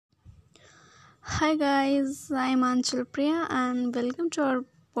Hi guys, I'm Anchal Priya and welcome to our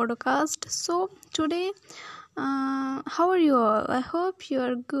podcast. So today, how are you all? I hope you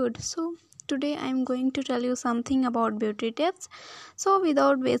are good. So today I'm going to tell you something about beauty tips. So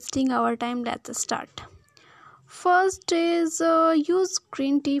without wasting our time, let's start. First is use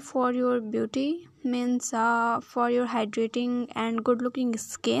green tea for your beauty, means for your hydrating and good looking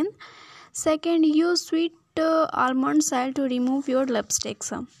skin. Second, use sweet almond oil to remove your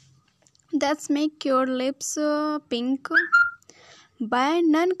lipsticks. That's make your lips pink. Buy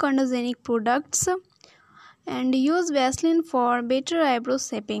non-condensonic products and use Vaseline for better eyebrow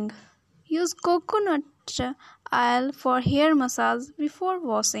shaping. Use coconut oil for hair massage before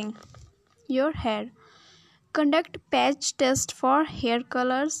washing your hair. Conduct patch test for hair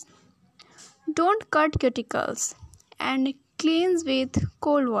colors. Don't cut cuticles and cleanse with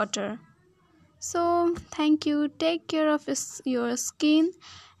cold water. So thank you. Take care of your skin.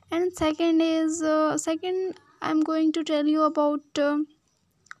 And second I'm going to tell you about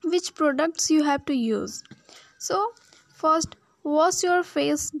which products you have to use. So first, wash your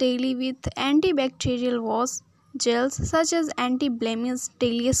face daily with antibacterial wash gels such as anti-blemish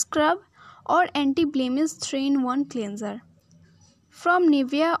daily scrub or anti-blemish 3-in-1 cleanser from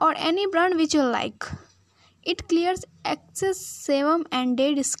Nivea or any brand which you like. It clears excess sebum and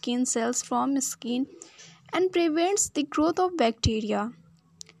dead skin cells from skin and prevents the growth of bacteria.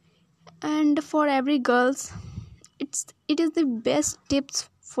 And for every girls, it is the best tips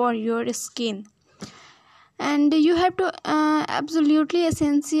for your skin. And you have to absolutely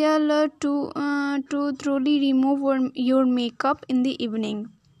essential to truly remove your makeup in the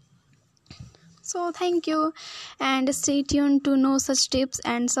evening. So thank you and stay tuned to know such tips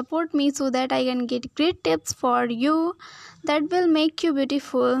and support me so that I can get great tips for you that will make you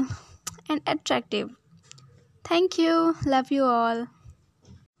beautiful and attractive. Thank you. Love you all.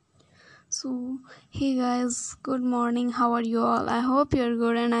 So, hey guys, good morning. How are you all? I hope you're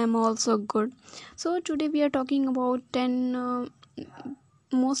good and I'm also good. So, today we are talking about 10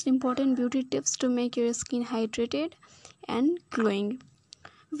 most important beauty tips to make your skin hydrated and glowing.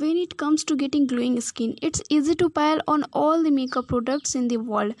 When it comes to getting glowing skin, it's easy to pile on all the makeup products in the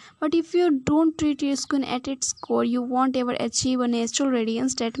world. But if you don't treat your skin at its core, you won't ever achieve a natural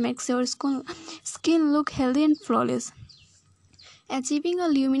radiance that makes your skin look healthy and flawless. Achieving a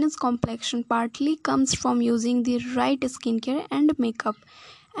luminous complexion partly comes from using the right skincare and makeup,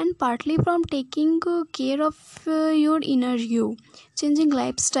 and partly from taking care of your inner you. Changing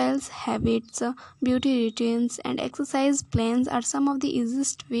lifestyles, habits, beauty routines, and exercise plans are some of the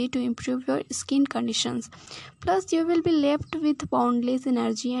easiest way to improve your skin conditions. Plus, you will be left with boundless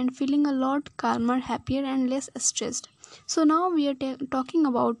energy and feeling a lot calmer, happier, and less stressed. So now we are talking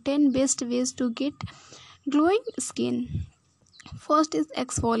about 10 best ways to get glowing skin. First is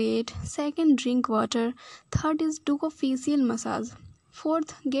exfoliate, second drink water, third is do a facial massage,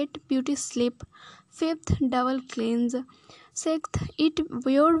 fourth get beauty sleep, fifth double cleanse, sixth eat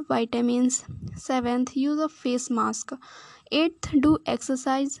your vitamins, seventh use a face mask, eighth do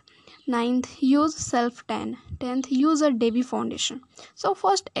exercise, ninth use self tan, 10th use a baby foundation. So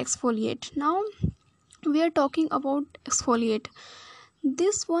first exfoliate. Now we are talking about exfoliate.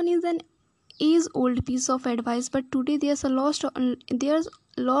 This one is an old piece of advice, but today there's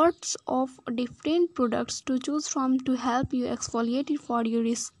lots of different products to choose from to help you exfoliate it for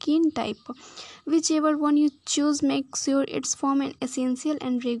your skin type. Whichever one you choose, make sure it's from an essential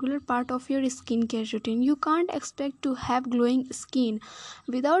and regular part of your skincare routine. You can't expect to have glowing skin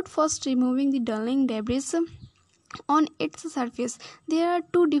without first removing the dulling debris on its surface. There are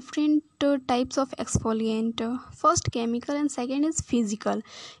two different types of exfoliant. First chemical and second is physical.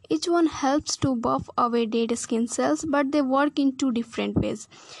 Each one helps to buff away dead skin cells, but they work in two different ways.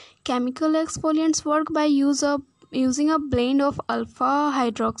 Chemical exfoliants work by using a blend of alpha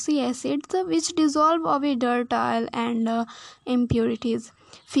hydroxy acids which dissolve away dirt, oil, and impurities.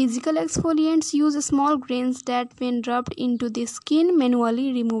 Physical exfoliants use small grains that when rubbed into the skin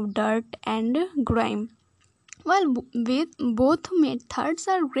manually remove dirt and grime. While both methods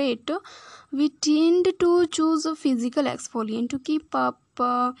are great, we tend to choose a physical exfoliant to keep up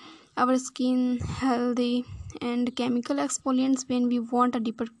our skin healthy, and chemical exfoliants when we want a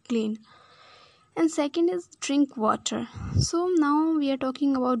deeper clean. And second is drink water. So now we are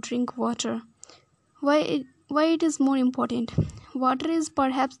talking about drink water. Why it is more important? Water is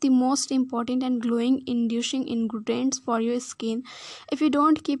perhaps the most important and glowing inducing ingredients for your skin. If you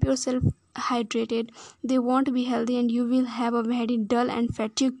don't keep yourself hydrated, they won't be healthy and you will have a very dull and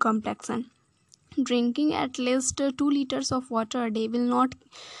fatigued complexion. Drinking at least 2 liters of water a day will not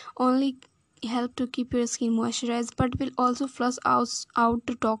only help to keep your skin moisturized, but will also flush out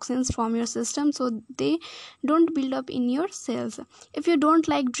the toxins from your system so they don't build up in your cells. If you don't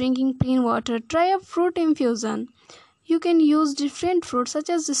like drinking plain water, try a fruit infusion. You can use different fruits such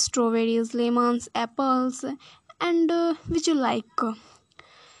as strawberries, lemons, apples, and which you like.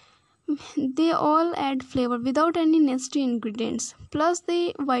 They all add flavor without any nasty ingredients. Plus,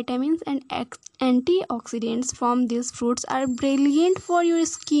 the vitamins and antioxidants from these fruits are brilliant for your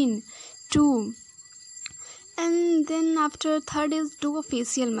skin too. And then after third is do a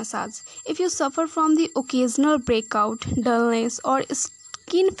facial massage. If you suffer from the occasional breakout, dullness, or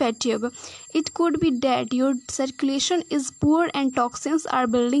skin fatigue, it could be that your circulation is poor and toxins are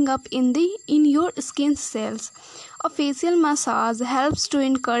building up in your skin cells. A facial massage helps to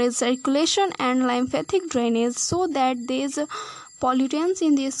encourage circulation and lymphatic drainage so that these pollutants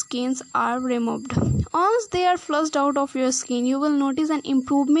in the skins are removed. Once they are flushed out of your skin, you will notice an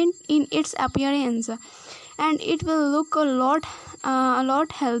improvement in its appearance, and it will look a lot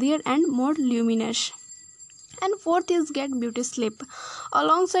healthier and more luminous. And fourth is get beauty sleep.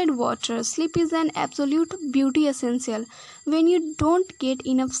 Alongside water, sleep is an absolute beauty essential. When you don't get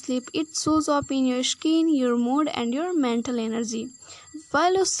enough sleep, it shows up in your skin, your mood, and your mental energy.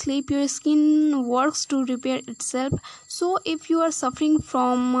 While you sleep, your skin works to repair itself. So if you are suffering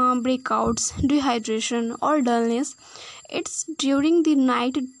from breakouts, dehydration, or dullness, it's during the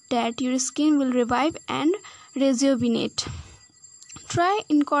night that your skin will revive and rejuvenate. Try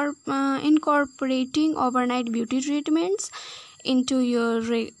incorporating overnight beauty treatments into your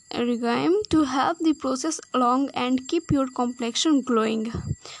regime to help the process along and keep your complexion glowing.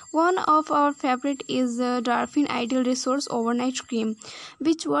 One of our favorite is Darfin Ideal Resource Overnight Cream,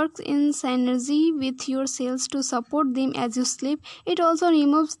 which works in synergy with your cells to support them as you sleep. It also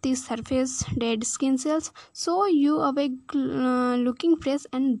removes the surface dead skin cells, so you awake looking fresh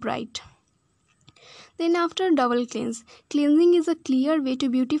and bright. Then after double cleanse. Cleansing is a clear way to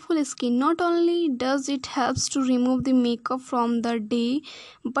beautiful skin. Not only does it helps to remove the makeup from the day,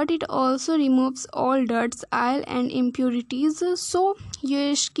 but it also removes all dirt, oil and impurities, so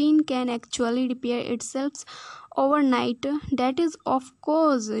your skin can actually repair itself overnight. That is of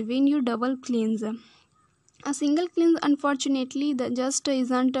course when you double cleanse. A single cleanse, unfortunately, just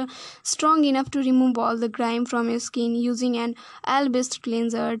isn't strong enough to remove all the grime from your skin. Using an oil-based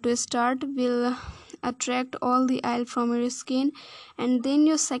cleanser to start will attract all the oil from your skin, and then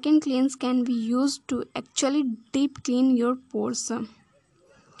your second cleanse can be used to actually deep clean your pores.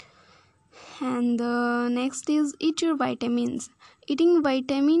 And the next is eat your vitamins. Eating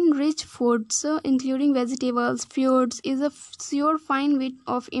vitamin rich foods, including vegetables, fruits, is a sure fine way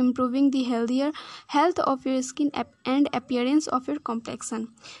of improving the healthier health of your skin and appearance of your complexion.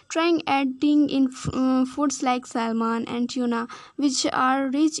 Trying adding in foods like salmon and tuna, which are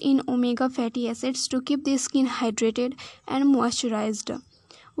rich in omega fatty acids, to keep the skin hydrated and moisturized.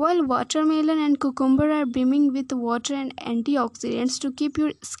 While watermelon and cucumber are brimming with water and antioxidants to keep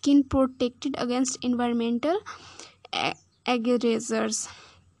your skin protected against environmental aggressors.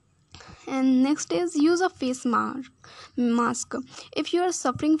 And next is use a face mask. If you are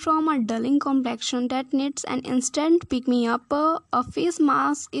suffering from a dulling complexion that needs an instant pick me up, a face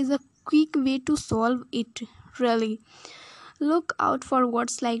mask is a quick way to solve it. Really, look out for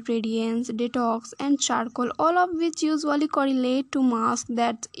words like radiance, detox, and charcoal, all of which usually correlate to masks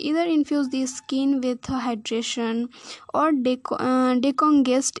that either infuse the skin with hydration or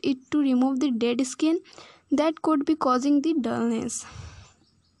decongest it to remove the dead skin that could be causing the dullness.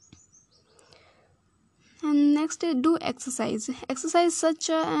 And next, do exercise. Exercise is such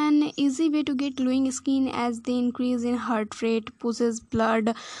an easy way to get glowing skin, as the increase in heart rate pushes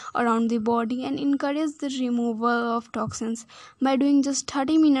blood around the body and encourages the removal of toxins. By doing just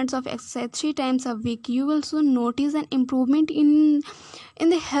 30 minutes of exercise 3 times a week, you will soon notice an improvement in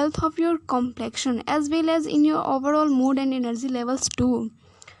the health of your complexion, as well as in your overall mood and energy levels too.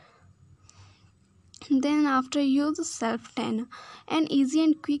 Then after, use self-tan. An easy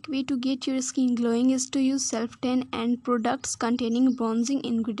and quick way to get your skin glowing is to use self-tan and products containing bronzing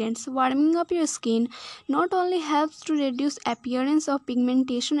ingredients. Warming up your skin not only helps to reduce appearance of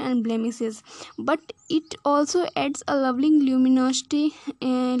pigmentation and blemishes, but it also adds a lovely luminosity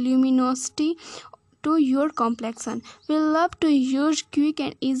to your complexion. We love to use quick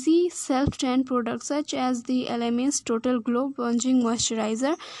and easy self-tan products such as the LMS Total Glow Bronzing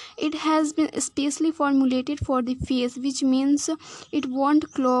Moisturizer. It has been specially formulated for the face, which means it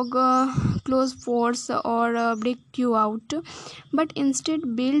won't close pores or break you out, but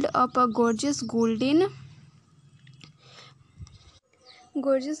instead build up a gorgeous golden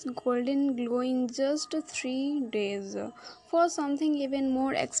Gorgeous golden glow in just 3 days. For something even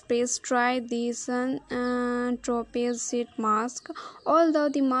more express, try the sun tropez sheet mask. Although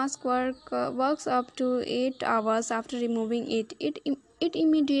the mask works up to 8 hours after removing it, it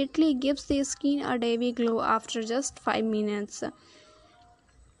immediately gives the skin a dewy glow after just 5 minutes.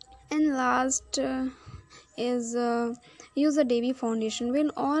 And last is use a Devi foundation.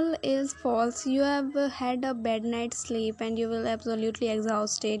 When all else falls, you have had a bad night's sleep and you will absolutely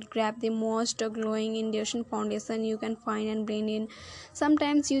exhausted. Grab the most glowing induction foundation you can find and blend in.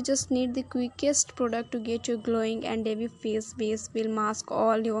 Sometimes you just need the quickest product to get you glowing, and Devi face base will mask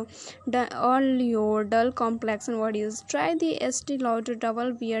all your dull complexion bodies. Try the Estee Lauder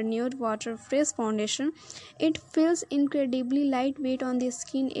Double Wear Nude Water Fresh Foundation. It feels incredibly lightweight on the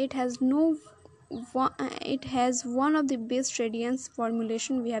skin. It has one of the best radiance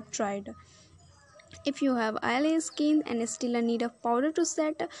formulation we have tried. If you have oily skin and still a need of powder to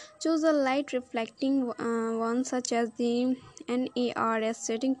set, choose a light reflecting one such as the NARS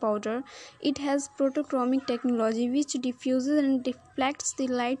setting powder. It has photochromic technology which diffuses and reflects the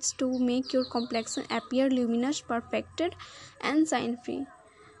lights to make your complexion appear luminous, perfected, and shine free.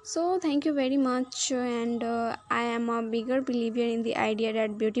 So thank you very much, and I am a bigger believer in the idea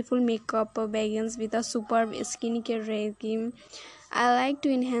that beautiful makeup begins with a superb skincare regime. I like to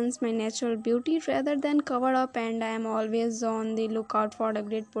enhance my natural beauty rather than cover up, and I am always on the lookout for the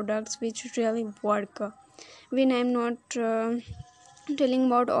great products which really work. When I'm not telling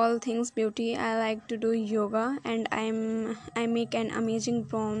about all things beauty, I like to do yoga, and I make an amazing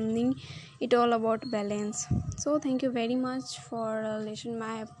browning. It all about balance. So thank you very much for listening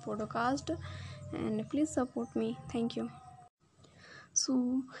my podcast, and please support me. Thank you.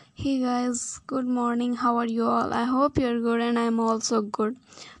 So, hey guys, good morning. How are you all? I hope you're good, and I'm also good.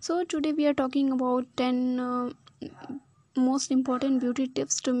 So, today we are talking about 10 most important beauty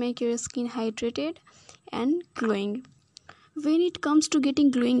tips to make your skin hydrated and glowing. When it comes to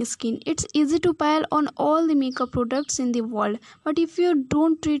getting glowing skin, it's easy to pile on all the makeup products in the world. But if you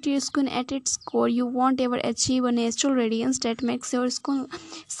don't treat your skin at its core, you won't ever achieve a natural radiance that makes your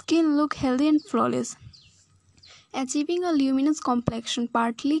skin look healthy and flawless. Achieving a luminous complexion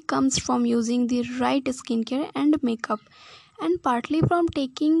partly comes from using the right skincare and makeup, and partly from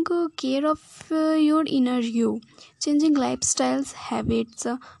taking care of your inner you. Changing lifestyles, habits,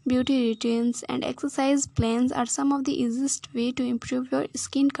 beauty routines, and exercise plans are some of the easiest way to improve your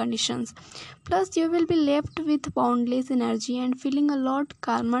skin conditions. Plus, you will be left with boundless energy and feeling a lot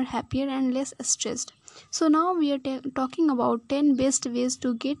calmer, happier, and less stressed. So now we are talking about 10 best ways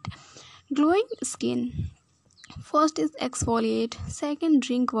to get glowing skin. First is exfoliate, second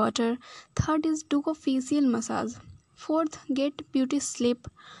drink water, third is do a facial massage, fourth get beauty sleep,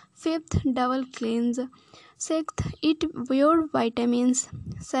 fifth double cleanse, sixth eat your vitamins,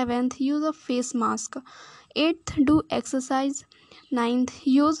 seventh use a face mask, eighth do exercise, ninth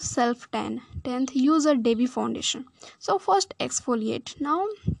use self tan, 10th use a Devi foundation. So first exfoliate. Now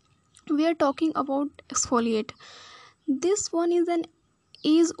we are talking about exfoliate. This one is an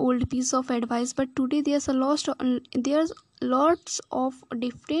is old piece of advice, but today there's lots of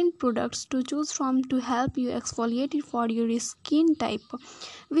different products to choose from to help you exfoliate it for your skin type.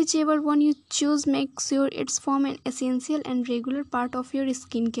 Whichever one you choose, make sure it's form an essential and regular part of your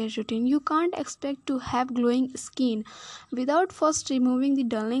skincare routine. You can't expect to have glowing skin without first removing the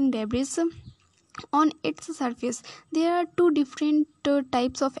dulling debris on its surface. There are two different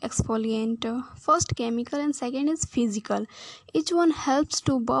types of exfoliant. First chemical and second is physical. Each one helps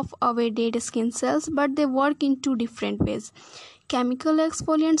to buff away dead skin cells, but they work in two different ways. Chemical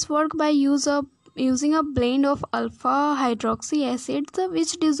exfoliants work by using a blend of alpha hydroxy acids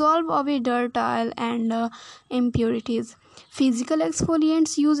which dissolve away dirt, oil, and impurities. Physical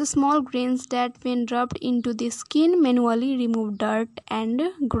exfoliants use small grains that when rubbed into the skin manually remove dirt and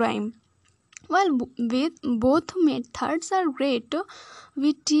grime. While with both methods are great,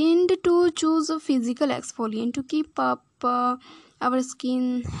 we tend to choose a physical exfoliant to keep up our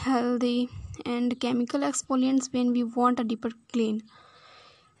skin healthy, and chemical exfoliants when we want a deeper clean.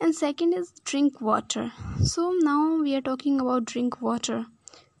 And second is drink water. So now we are talking about drink water.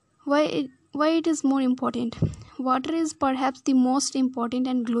 Why it is more important? Water is perhaps the most important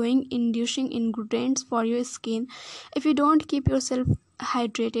and glowing inducing ingredients for your skin. If you don't keep yourself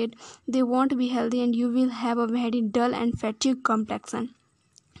hydrated, they won't be healthy and you will have a very dull and fatigued complexion.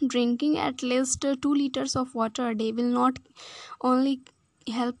 Drinking at least 2 liters of water a day will not only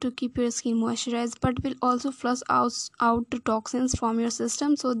help to keep your skin moisturized but will also flush out the toxins from your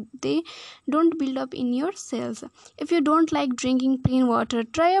system so they don't build up in your cells. If you don't like drinking plain water,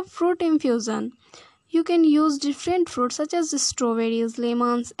 try a fruit infusion. You can use different fruits such as strawberries,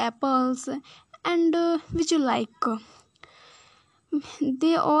 lemons, apples, and which you like.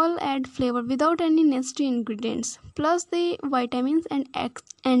 They all add flavor without any nasty ingredients. Plus, the vitamins and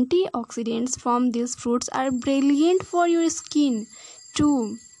antioxidants from these fruits are brilliant for your skin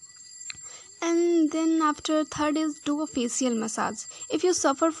too. And then after third is do a facial massage. If you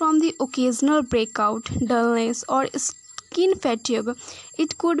suffer from the occasional breakout, dullness, or skin fatigue,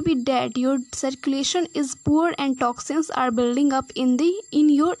 it could be that your circulation is poor and toxins are building up in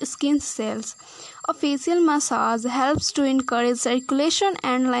your skin cells. A facial massage helps to encourage circulation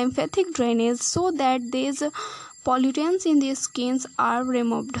and lymphatic drainage so that these pollutants in the skins are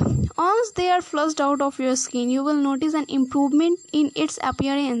removed. Once they are flushed out of your skin, you will notice an improvement in its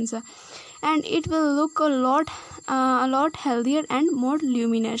appearance, and it will look a lot healthier and more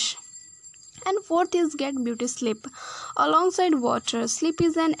luminous. And fourth is get beauty sleep. Alongside water, sleep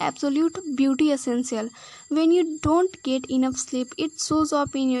is an absolute beauty essential. When you don't get enough sleep, it shows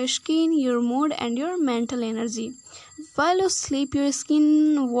up in your skin, your mood, and your mental energy. While you sleep, your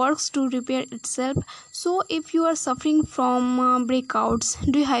skin works to repair itself. So if you are suffering from breakouts,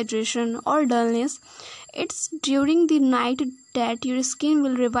 dehydration, or dullness, it's during the night that your skin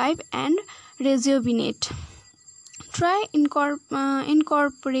will revive and rejuvenate. Try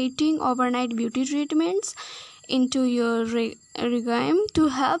incorporating overnight beauty treatments into your regime to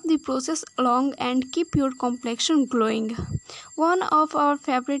help the process along and keep your complexion glowing. One of our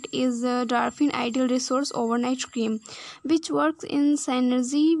favorite is Darfin Ideal Resource Overnight Cream, which works in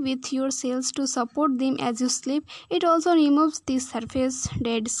synergy with your cells to support them as you sleep. It also removes the surface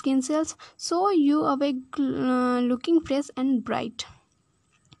dead skin cells, so you awake looking fresh and bright.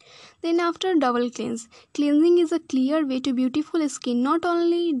 Then after double cleanse. Cleansing is a clear way to beautiful skin. Not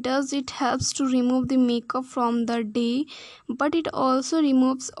only does it helps to remove the makeup from the day, but it also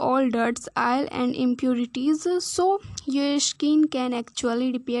removes all dirt, oil and impurities, so your skin can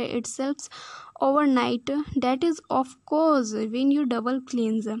actually repair itself overnight. That is of course when you double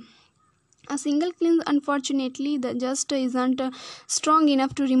cleanse. A single cleanse, unfortunately, just isn't strong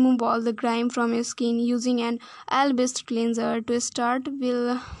enough to remove all the grime from your skin. Using an oil-based cleanser to start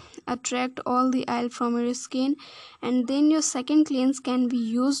will attract all the oil from your skin, and then your second cleanse can be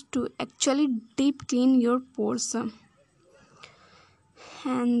used to actually deep clean your pores.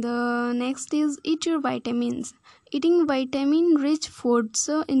 And next is eat your vitamins. Eating vitamin rich foods,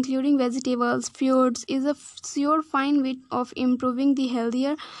 including vegetables, fruits, is a sure fine way of improving the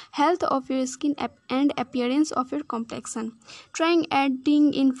healthier health of your skin and appearance of your complexion. Trying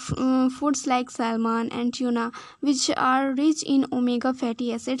adding in foods like salmon and tuna, which are rich in omega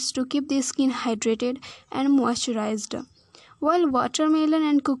fatty acids, to keep the skin hydrated and moisturized. While watermelon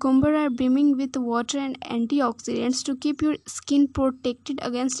and cucumber are brimming with water and antioxidants to keep your skin protected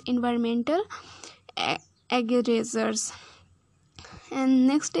against environmental aggressors. And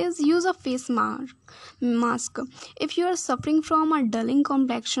next is use a mask. If you are suffering from a dulling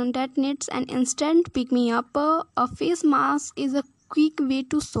complexion that needs an instant pick me up, a face mask is a quick way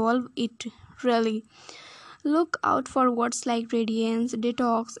to solve it. Really. Look out for words like radiance,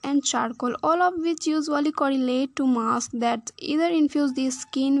 detox, and charcoal, all of which usually correlate to masks that either infuse the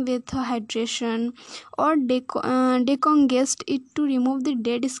skin with hydration or decongest it to remove the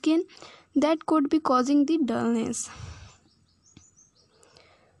dead skin that could be causing the dullness.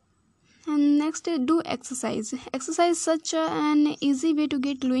 And next, do exercise. Exercise is such an easy way to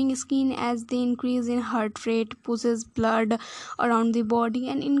get glowing skin, as the increase in heart rate pushes blood around the body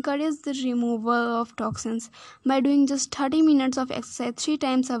and encourages the removal of toxins. By doing just 30 minutes of exercise 3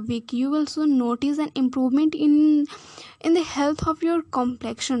 times a week, you will soon notice an improvement in the health of your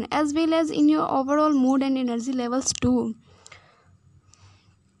complexion as well as in your overall mood and energy levels too.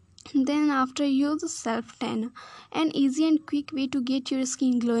 Then after, use self tan. An easy and quick way to get your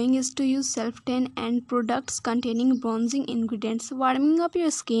skin glowing is to use self tan and products containing bronzing ingredients. Warming up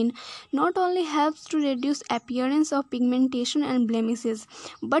your skin not only helps to reduce appearance of pigmentation and blemishes,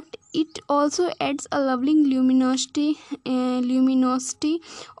 but it also adds a lovely luminosity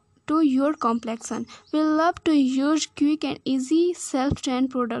to your complexion. We love to use quick and easy self-tan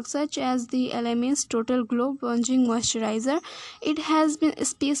products such as the LMS Total Glow Bronzing Moisturizer. It has been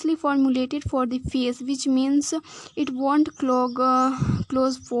especially formulated for the face, which means it won't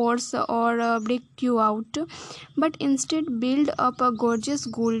close pores or break you out, but instead build up a gorgeous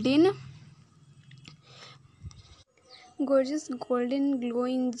golden glow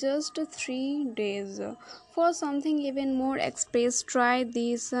in just 3 days. For something even more express, try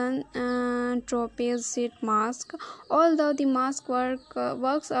the sun tropez sheet mask. Although the mask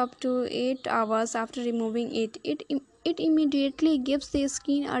works up to 8 hours after removing it, It immediately gives the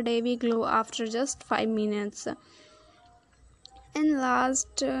skin a dewy glow after just 5 minutes. And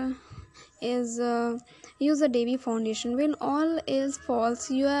last is use a dewy foundation. When all else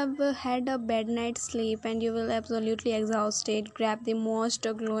falls, you have had a bad night's sleep and you will absolutely exhausted, grab the most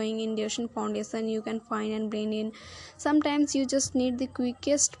glowing Indian foundation you can find and blend in. Sometimes you just need the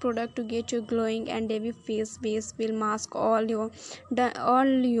quickest product to get your glowing and dewy face base will mask all your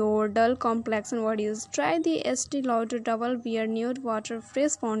dull complexion worries. Try the Estee Lauder Double Wear Nude Water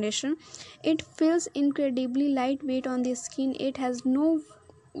Fresh Foundation. It feels incredibly lightweight on the skin. It has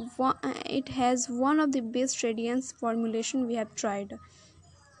one of the best radiance formulation we have tried.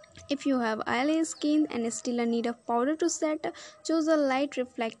 If you have oily skin and still need a powder to set, choose a light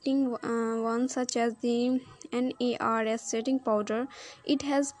reflecting one such as the NARS setting powder. It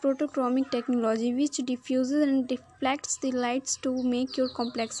has photochromic technology which diffuses and reflects the lights to make your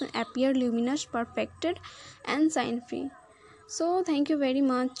complexion appear luminous, perfected, and shine free. So, thank you very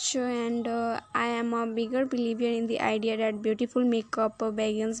much. And I am a bigger believer in the idea that beautiful makeup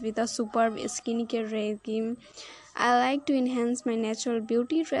begins with a superb skincare regime. I like to enhance my natural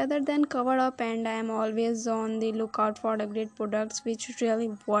beauty rather than cover up, and I am always on the lookout for the great products which really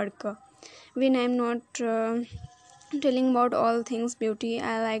work. When I'm not telling about all things beauty,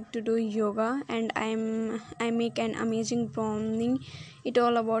 I like to do yoga, and I make an amazing browning. It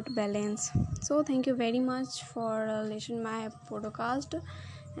all about balance. So thank you very much for listening my podcast,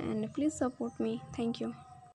 and please support me. Thank you.